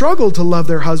women may struggle to love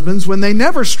their husbands when they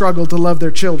never struggle to love their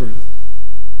children.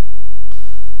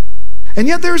 And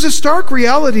yet there is a stark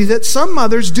reality that some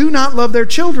mothers do not love their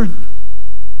children.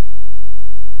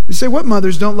 You say, what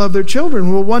mothers don't love their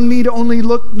children? Well, one need only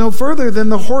look no further than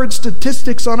the horrid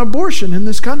statistics on abortion in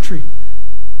this country.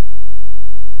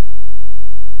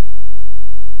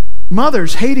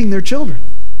 Mothers hating their children,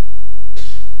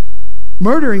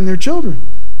 murdering their children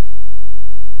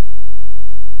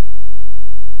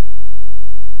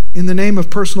in the name of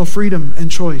personal freedom and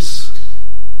choice.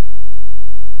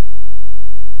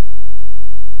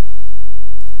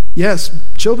 Yes,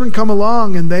 children come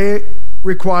along and they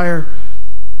require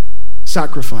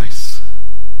sacrifice.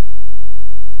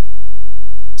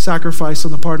 Sacrifice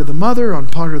on the part of the mother, on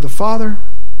the part of the father.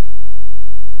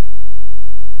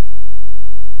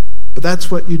 But that's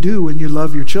what you do when you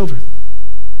love your children.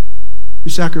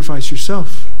 You sacrifice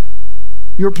yourself,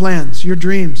 your plans, your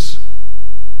dreams.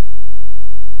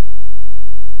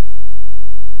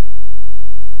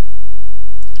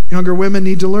 Younger women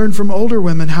need to learn from older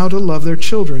women how to love their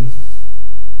children.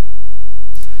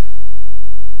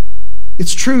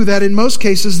 It's true that in most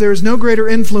cases there is no greater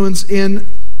influence in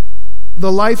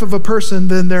the life of a person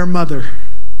than their mother.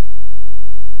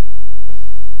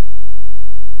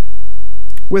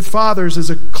 With fathers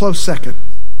is a close second.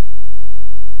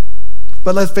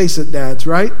 But let's face it, dads,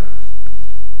 right?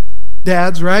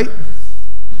 Dads, right?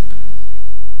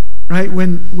 Right?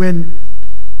 When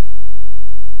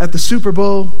at the Super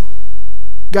Bowl,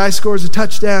 guy scores a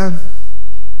touchdown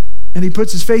and he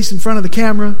puts his face in front of the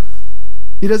camera,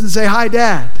 he doesn't say, "Hi,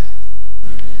 Dad."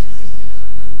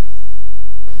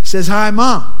 He says, "Hi,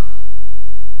 Mom,"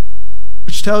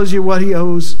 which tells you what he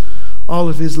owes all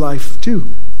of his life to.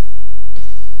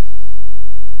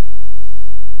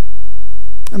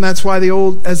 And that's why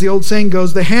as the old saying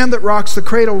goes, the hand that rocks the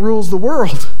cradle rules the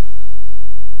world.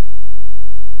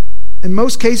 In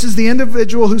most cases, the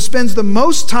individual who spends the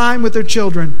most time with their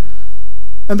children,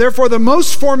 and therefore the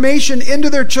most formation into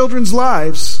their children's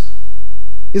lives,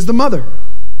 is the mother.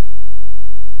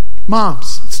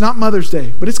 Moms, it's not Mother's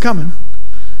Day, but it's coming.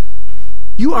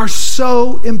 You are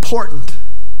so important.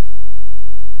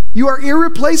 You are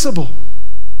irreplaceable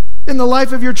in the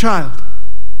life of your child.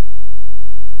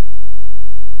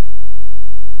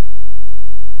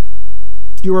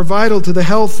 You are vital to the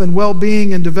health and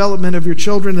well-being and development of your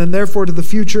children, and therefore to the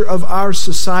future of our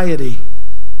society.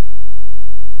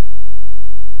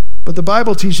 But the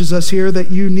Bible teaches us here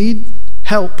that you need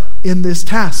help in this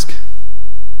task.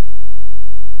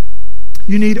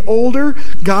 You need older,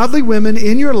 godly women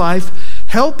in your life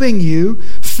helping you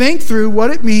think through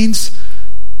what it means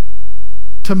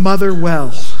to mother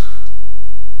well,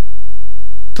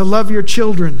 to love your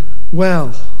children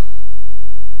well.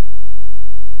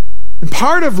 And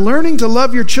part of learning to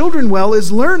love your children well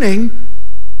is learning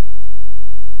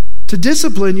to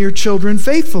discipline your children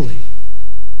faithfully.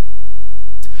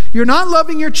 You're not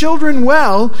loving your children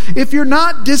well if you're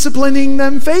not disciplining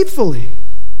them faithfully.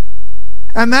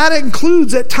 And that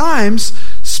includes, at times,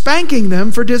 spanking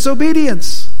them for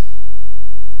disobedience.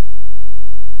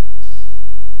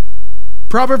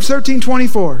 Proverbs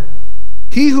 13:24.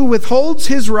 He who withholds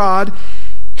his rod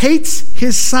hates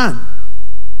his son,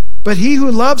 but he who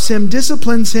loves him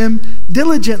disciplines him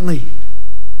diligently.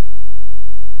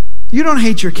 You don't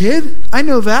hate your kid. I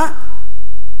know that.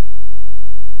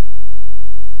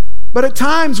 But at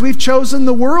times we've chosen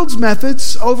the world's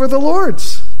methods over the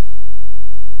Lord's.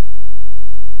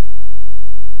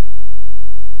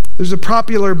 There's a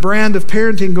popular brand of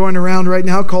parenting going around right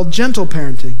now called gentle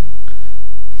parenting.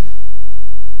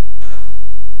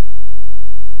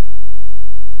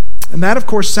 And that, of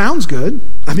course, sounds good.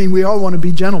 I mean, we all want to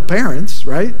be gentle parents,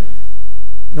 right?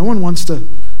 No one wants to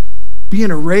be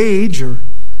in a rage or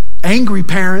angry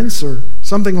parents or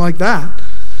something like that.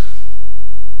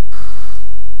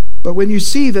 But when you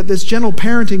see that this gentle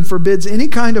parenting forbids any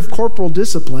kind of corporal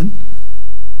discipline,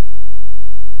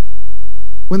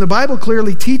 when the Bible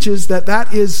clearly teaches that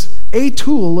that is a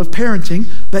tool of parenting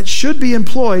that should be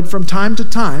employed from time to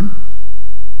time,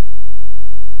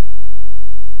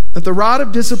 that the rod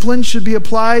of discipline should be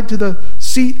applied to the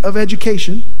seat of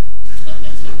education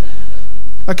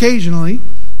occasionally,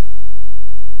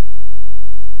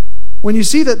 when you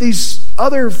see that these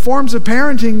other forms of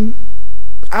parenting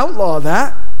outlaw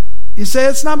that, you say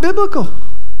it's not biblical.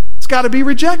 It's got to be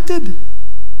rejected.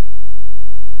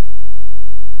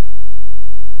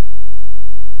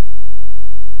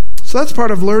 So that's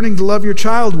part of learning to love your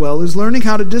child well, is learning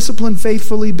how to discipline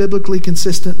faithfully, biblically,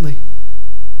 consistently.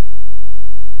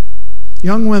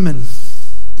 Young women,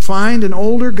 find an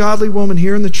older godly woman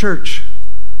here in the church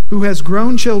who has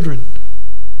grown children,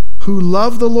 who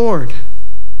love the Lord,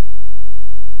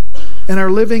 and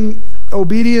are living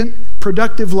obedient,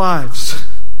 productive lives,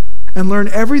 and learn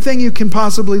everything you can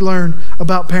possibly learn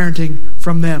about parenting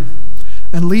from them.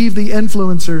 and leave the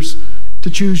influencers to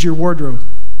choose your wardrobe,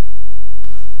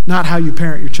 not how you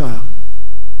parent your child.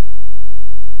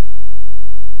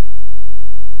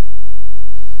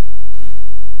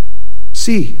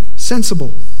 C,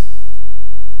 sensible.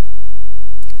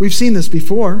 We've seen this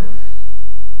before.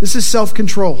 This is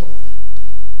self-control.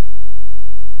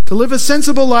 To live a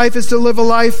sensible life is to live a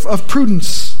life of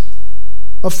prudence,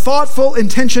 of thoughtful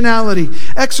intentionality,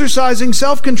 exercising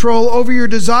self-control over your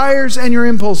desires and your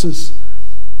impulses.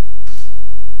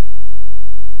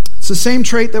 It's the same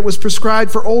trait that was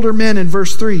prescribed for older men in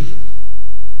verse 3.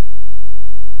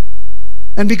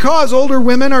 And because older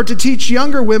women are to teach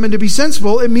younger women to be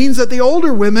sensible, it means that the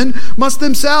older women must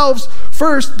themselves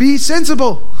first be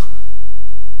sensible,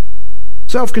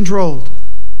 self-controlled,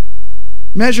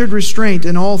 measured restraint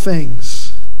in all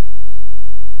things,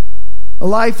 a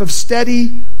life of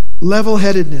steady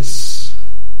level-headedness,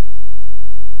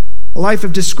 a life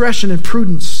of discretion and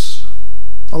prudence,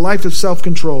 a life of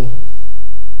self-control.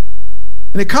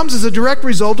 And it comes as a direct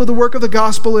result of the work of the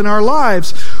gospel in our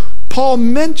lives. Paul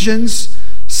mentions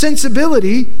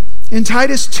sensibility in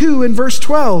Titus 2 in verse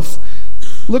 12.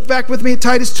 Look back with me at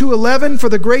Titus 2:11. For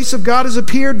the grace of God has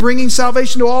appeared, bringing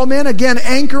salvation to all men. Again,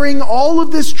 anchoring all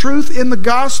of this truth in the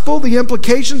gospel, the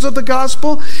implications of the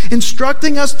gospel,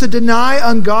 instructing us to deny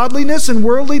ungodliness and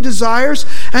worldly desires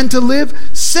and to live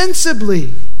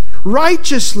sensibly,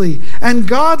 righteously, and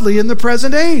godly in the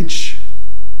present age.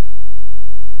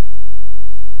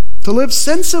 To live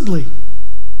sensibly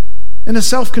in a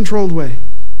self-controlled way.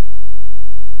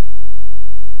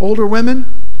 Older women,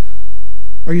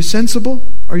 are you sensible?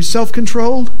 Are you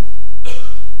self-controlled?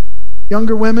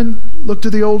 Younger women, look to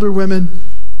the older women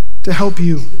to help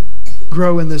you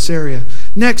grow in this area.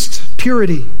 Next,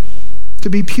 purity. To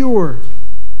be pure.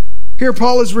 Here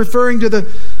Paul is referring to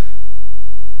the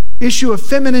issue of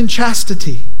feminine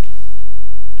chastity.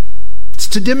 It's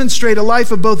to demonstrate a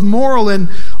life of both moral and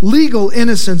legal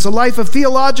innocence, a life of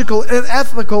theological and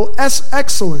ethical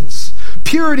excellence.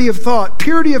 Purity of thought,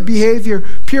 purity of behavior,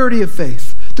 purity of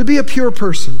faith. To be a pure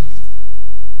person.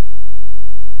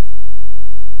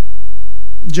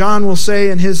 John will say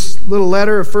in his little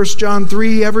letter of 1 John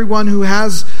 3, everyone who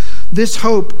has this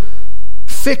hope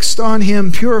fixed on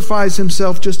him purifies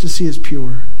himself just as he is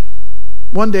pure.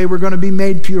 One day we're going to be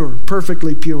made pure,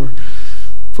 perfectly pure.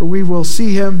 For we will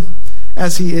see him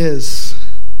as he is.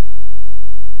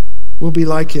 We'll be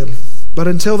like him. But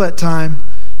until that time,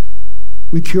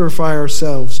 we purify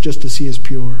ourselves just as he is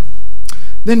pure.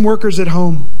 Then workers at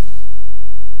home.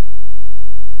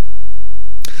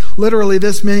 Literally,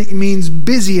 this means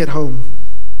busy at home.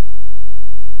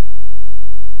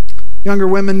 Younger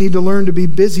women need to learn to be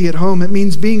busy at home. It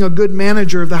means being a good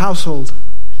manager of the household.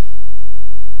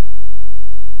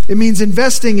 It means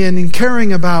investing in and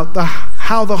caring about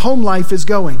how the home life is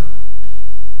going.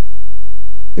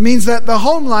 It means that the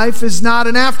home life is not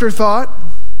an afterthought,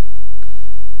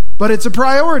 but it's a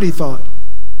priority thought.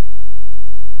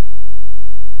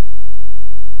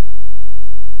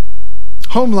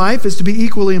 Home life is to be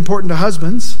equally important to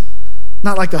husbands.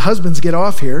 Not like the husbands get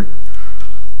off here.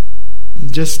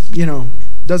 Just,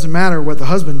 doesn't matter what the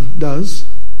husband does.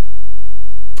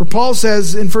 For Paul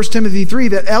says in 1 Timothy 3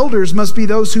 that elders must be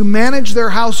those who manage their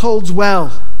households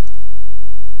well.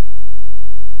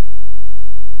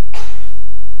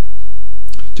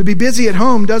 To be busy at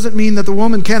home doesn't mean that the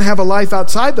woman can't have a life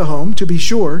outside the home, to be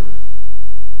sure.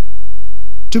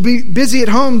 To be busy at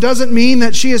home doesn't mean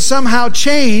that she is somehow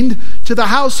chained to the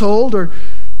household or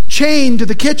chained to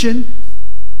the kitchen.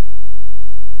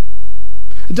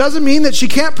 It doesn't mean that she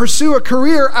can't pursue a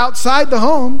career outside the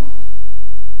home.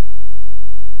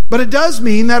 But it does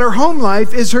mean that her home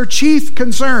life is her chief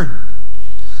concern.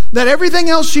 That everything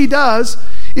else she does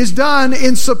is done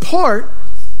in support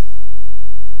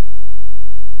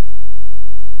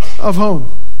of home.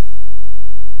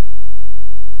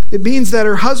 It means that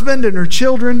her husband and her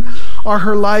children are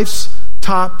her life's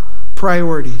top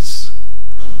priorities.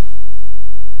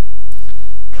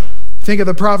 Think of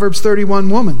the Proverbs 31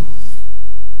 woman.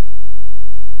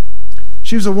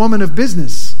 She was a woman of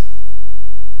business.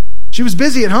 She was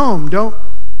busy at home. Don't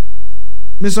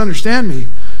misunderstand me.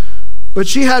 But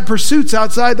she had pursuits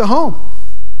outside the home.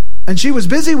 And she was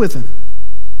busy with them.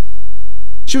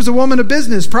 She was a woman of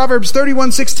business. Proverbs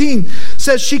 31:16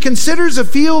 says she considers a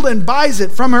field and buys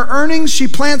it. From her earnings, she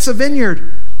plants a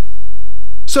vineyard.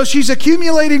 So she's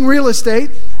accumulating real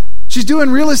estate. She's doing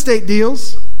real estate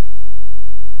deals.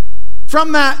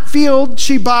 From that field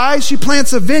she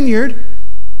plants a vineyard.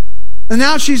 And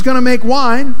now she's going to make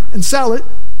wine and sell it,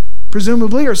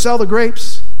 presumably, or sell the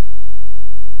grapes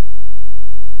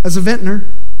as a vintner.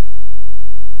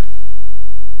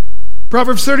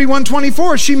 Proverbs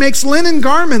 31:24, she makes linen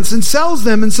garments and sells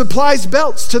them and supplies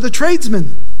belts to the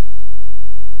tradesmen.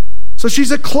 So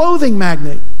she's a clothing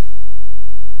magnate.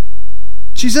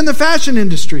 She's in the fashion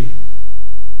industry.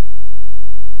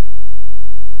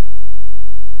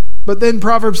 But then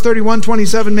Proverbs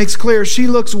 31:27 makes clear she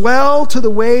looks well to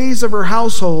the ways of her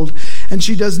household, and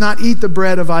she does not eat the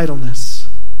bread of idleness.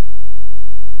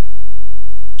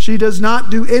 She does not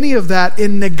do any of that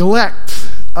in neglect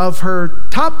of her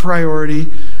top priority,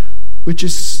 which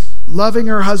is loving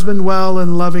her husband well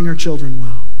and loving her children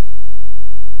well.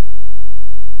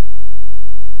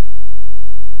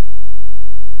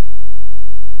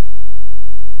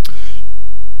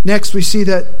 Next, we see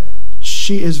that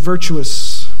she is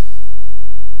virtuous.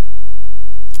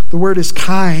 The word is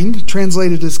kind,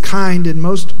 translated as kind in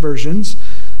most versions.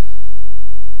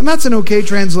 And that's an okay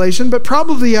translation, but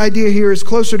probably the idea here is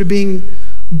closer to being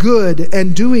good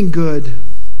and doing good.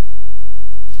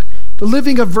 To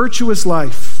living a virtuous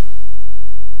life.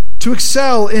 To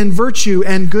excel in virtue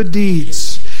and good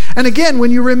deeds. And again,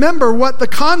 when you remember what the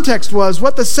context was,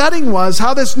 what the setting was,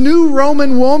 how this new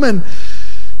Roman woman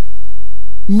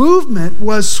movement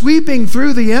was sweeping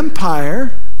through the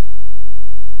empire,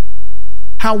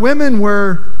 how women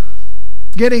were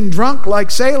getting drunk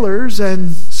like sailors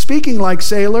and speaking like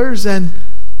sailors and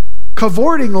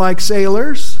cavorting like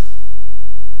sailors.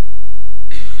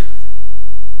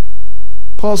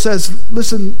 Paul says,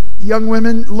 listen, young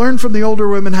women, learn from the older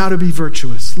women how to be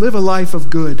virtuous. Live a life of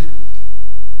good.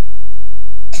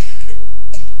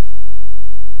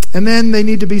 And then they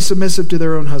need to be submissive to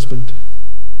their own husband.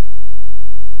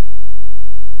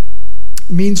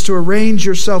 It means to arrange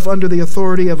yourself under the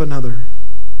authority of another.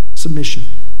 Submission.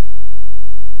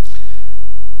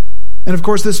 And of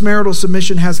course, this marital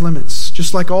submission has limits,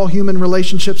 just like all human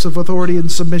relationships of authority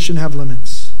and submission have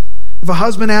limits. If a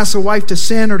husband asks a wife to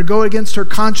sin or to go against her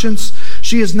conscience,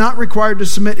 she is not required to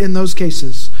submit in those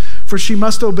cases, for she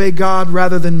must obey God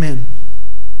rather than men.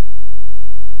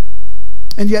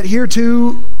 And yet here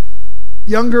too,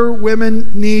 younger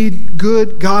women need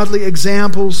good, godly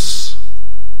examples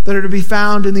that are to be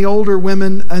found in the older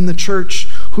women in the church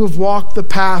who have walked the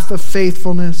path of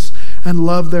faithfulness and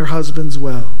loved their husbands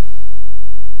well.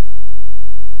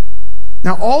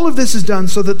 Now, all of this is done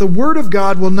so that the word of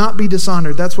God will not be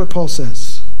dishonored. That's what Paul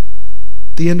says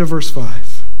at the end of verse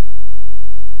 5.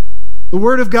 The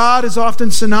word of God is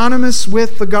often synonymous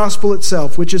with the gospel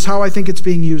itself, which is how I think it's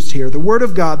being used here. The word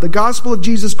of God, the gospel of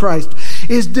Jesus Christ,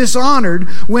 is dishonored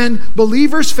when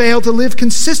believers fail to live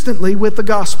consistently with the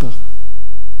gospel.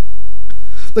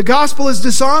 The gospel is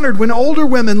dishonored when older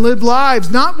women live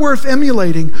lives not worth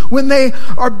emulating, when they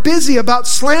are busy about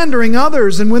slandering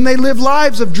others, and when they live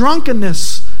lives of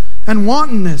drunkenness and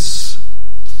wantonness,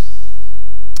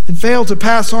 and fail to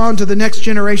pass on to the next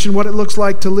generation what it looks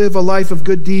like to live a life of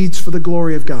good deeds for the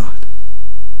glory of God.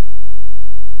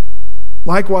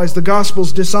 Likewise, the gospel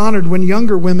is dishonored when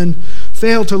younger women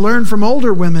fail to learn from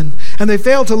older women, and they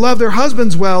fail to love their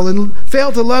husbands well and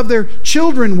fail to love their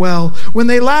children well, when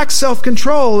they lack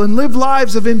self-control and live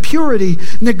lives of impurity,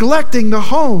 neglecting the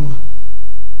home.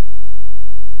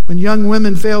 When young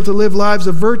women fail to live lives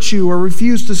of virtue or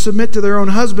refuse to submit to their own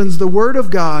husbands, the word of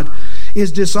God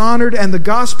is dishonored, and the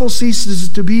gospel ceases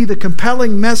to be the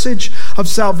compelling message of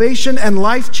salvation and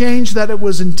life change that it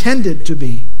was intended to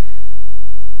be.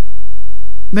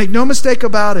 Make no mistake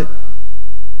about it.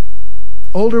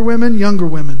 Older women, younger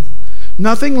women.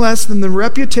 Nothing less than the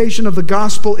reputation of the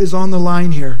gospel is on the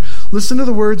line here. Listen to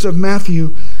the words of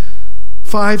Matthew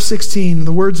 5:16,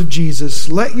 the words of Jesus.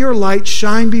 Let your light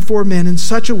shine before men in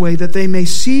such a way that they may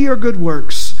see your good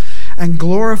works and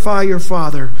glorify your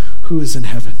Father who is in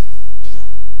heaven.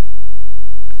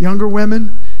 Younger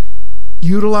women,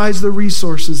 utilize the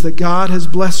resources that God has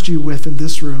blessed you with in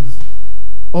this room.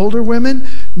 Older women,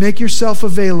 make yourself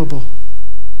available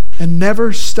and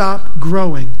never stop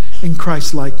growing in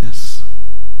Christ's likeness.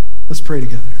 Let's pray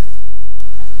together.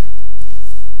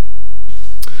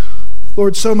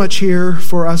 Lord, so much here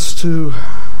for us to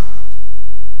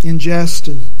ingest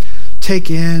and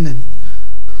take in and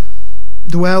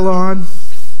dwell on,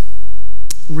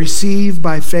 receive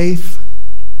by faith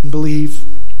and believe.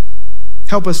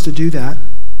 Help us to do that.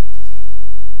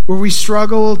 Where we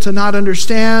struggle to not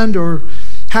understand or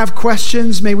have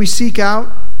questions, may we seek out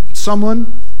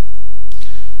someone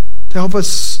to help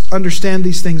us understand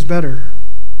these things better.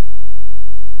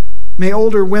 May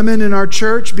older women in our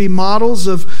church be models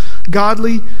of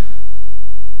godly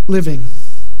living.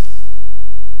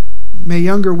 May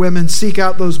younger women seek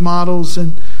out those models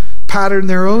and pattern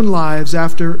their own lives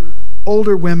after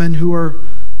older women who are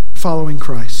following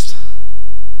Christ.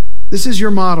 This is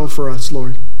your model for us,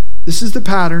 Lord. This is the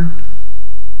pattern.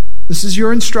 This is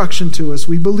your instruction to us.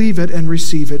 We believe it and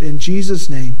receive it. In Jesus'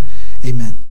 name, amen.